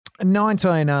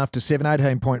19 after 7,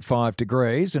 18.5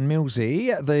 degrees. And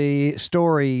Millsy, the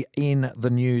story in the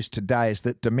news today is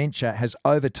that dementia has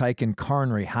overtaken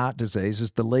coronary heart disease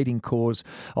as the leading cause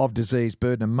of disease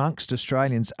burden amongst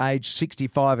Australians aged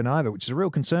 65 and over, which is a real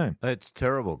concern. It's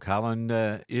terrible, Carl,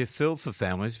 and you feel for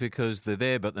families because they're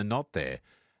there but they're not there.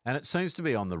 And it seems to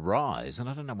be on the rise, and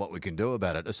I don't know what we can do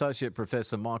about it. Associate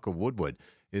Professor Michael Woodward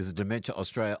is a Dementia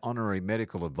Australia Honorary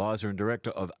Medical Advisor and Director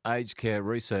of Aged Care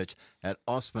Research at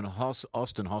Austin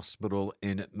Hospital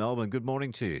in Melbourne. Good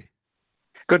morning to you.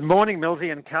 Good morning,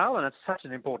 Millsy and Carl, and it's such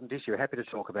an important issue. Happy to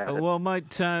talk about it. Well,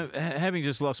 mate, having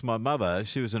just lost my mother,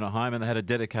 she was in a home and they had a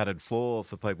dedicated floor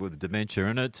for people with dementia,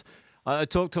 and I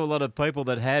talked to a lot of people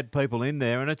that had people in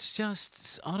there, and it's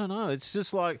just, I don't know, it's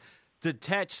just like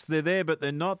detached, they're there but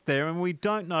they're not there, and we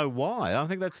don't know why. I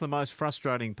think that's the most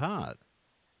frustrating part.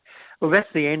 Well, that's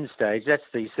the end stage. That's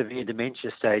the severe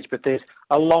dementia stage. But there's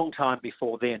a long time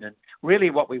before then. And really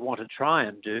what we want to try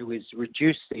and do is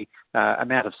reduce the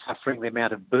amount of suffering, the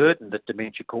amount of burden that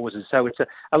dementia causes. So it's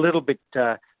a little bit,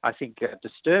 I think,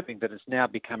 disturbing that it's now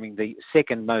becoming the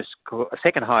second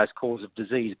highest cause of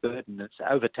disease burden. It's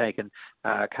overtaken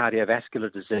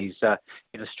cardiovascular disease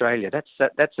in Australia.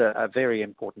 That's a very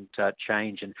important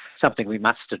change and something we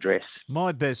must address.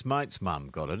 My best mate's mum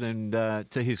got it, and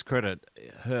to his credit,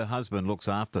 her husband looks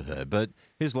after her, but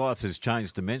his life has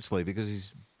changed immensely because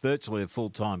he's virtually a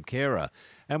full-time carer.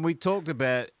 And we talked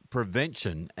about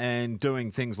prevention and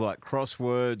doing things like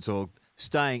crosswords or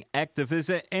staying active. Is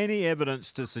there any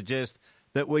evidence to suggest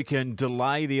that we can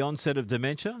delay the onset of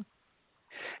dementia?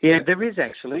 Yeah, there is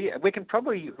actually. We can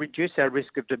probably reduce our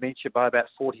risk of dementia by about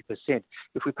 40%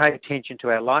 if we pay attention to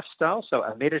our lifestyle. So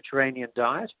a Mediterranean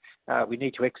diet, we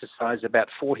need to exercise about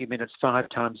 40 minutes 5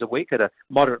 times a week at a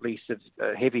moderately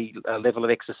heavy level of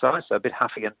exercise, so a bit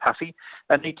huffy and puffy.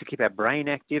 I need to keep our brain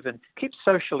active and keep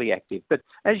socially active. But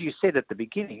as you said at the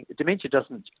beginning, dementia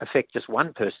doesn't affect just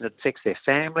one person. It affects their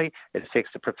family. It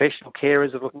affects the professional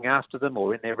carers of looking after them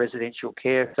or in their residential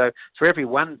care. So for every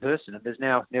one person, and there's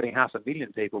now nearly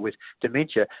 500,000 people with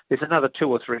dementia, there's another 2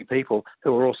 or 3 people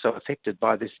who are also affected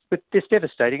by this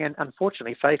devastating and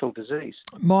unfortunately fatal disease.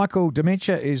 Michael,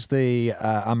 dementia is the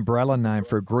umbrella name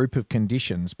for a group of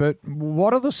conditions, but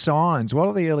what are the signs? What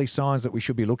are the early signs that we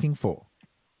should be looking for?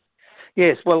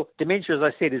 Yes, well, dementia, as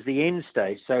I said, is the end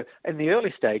stage. So in the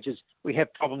early stages, we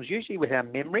have problems usually with our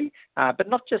memory, but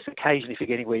not just occasionally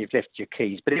forgetting where you've left your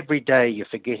keys, but every day you're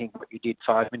forgetting what you did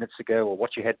 5 minutes ago or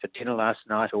what you had for dinner last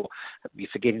night, or you're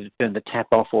forgetting to turn the tap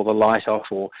off or the light off,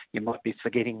 or you might be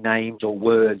forgetting names or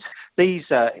words. These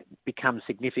become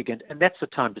significant, and that's the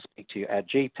time to speak to our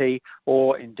GP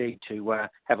or indeed to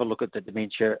have a look at the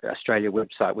Dementia Australia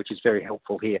website, which is very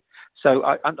helpful here. So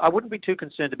I wouldn't be too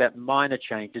concerned about minor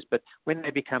changes, but when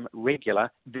they become regular,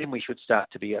 then we should start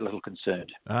to be a little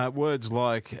concerned. Words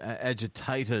like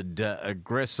agitated,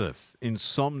 aggressive,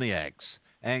 insomniacs,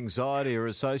 anxiety are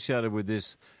associated with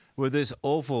this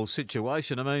awful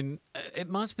situation. I mean, it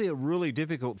must be a really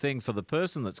difficult thing for the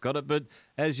person that's got it, but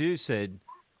as you said,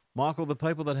 Michael, the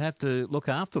people that have to look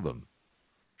after them.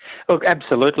 Look,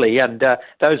 absolutely, and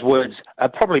those words are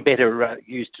probably better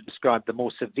used to describe the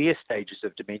more severe stages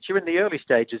of dementia. In the early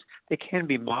stages, there can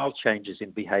be mild changes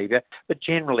in behaviour, but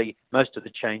generally most of the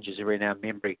changes are in our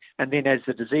memory. And then as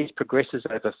the disease progresses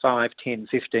over 5, 10,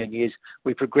 15 years,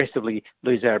 we progressively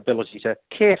lose our ability to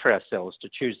care for ourselves, to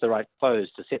choose the right clothes,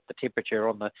 to set the temperature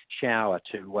on the shower,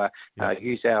 to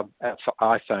use our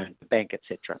iPhone, the bank,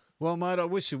 etc. Well, mate, I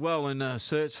wish you well in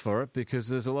search for it, because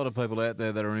there's a lot of people out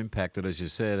there that are impacted, as you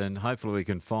said, and hopefully we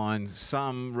can find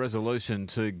some resolution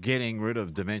to getting rid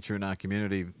of dementia in our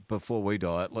community before we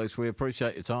die. At least we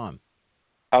appreciate your time.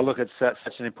 Oh, look, it's such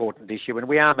an important issue, and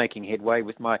we are making headway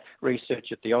with my research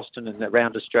at the Austin and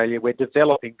around Australia. We're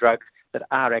developing drugs that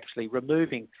are actually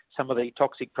removing some of the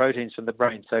toxic proteins from the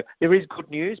brain. So there is good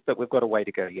news, but we've got a way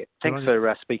to go yet. Thanks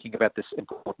for speaking about this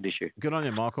important issue. Good on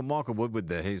you, Michael. Michael Woodward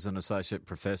there. He's an Associate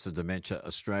Professor, Dementia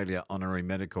Australia Honorary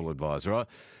Medical Advisor. Right?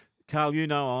 Carl, you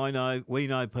know, we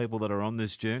know people that are on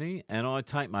this journey, and I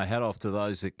take my hat off to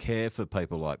those that care for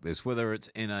people like this, whether it's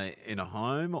in a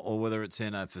home or whether it's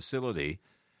in a facility.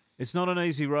 It's not an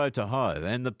easy road to hoe,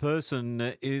 and the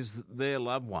person is their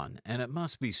loved one, and it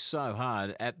must be so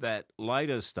hard at that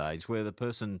later stage where the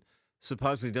person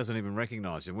supposedly doesn't even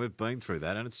recognise you. We've been through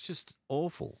that, and it's just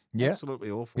awful. Yeah.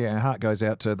 Absolutely awful. Yeah, our heart goes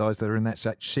out to those that are in that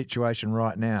situation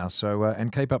right now. So,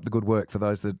 and keep up the good work for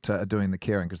those that are doing the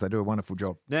caring, because they do a wonderful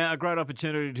job. Now, a great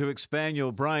opportunity to expand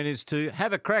your brain is to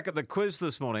have a crack at the quiz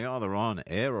this morning, either on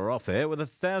air or off air, with a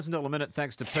 $1,000 minute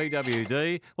thanks to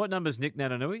PWD. What number's Nick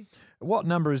Natanui? What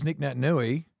number is Nick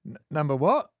Natanui? Number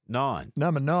what? 9.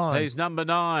 Number 9. He's number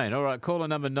 9. All right, caller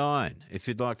number 9 if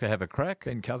you'd like to have a crack.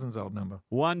 Ben Cousins' old number.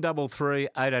 133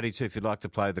 882 if you'd like to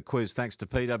play the quiz. Thanks to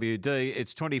PWD.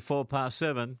 It's 24 past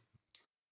 7.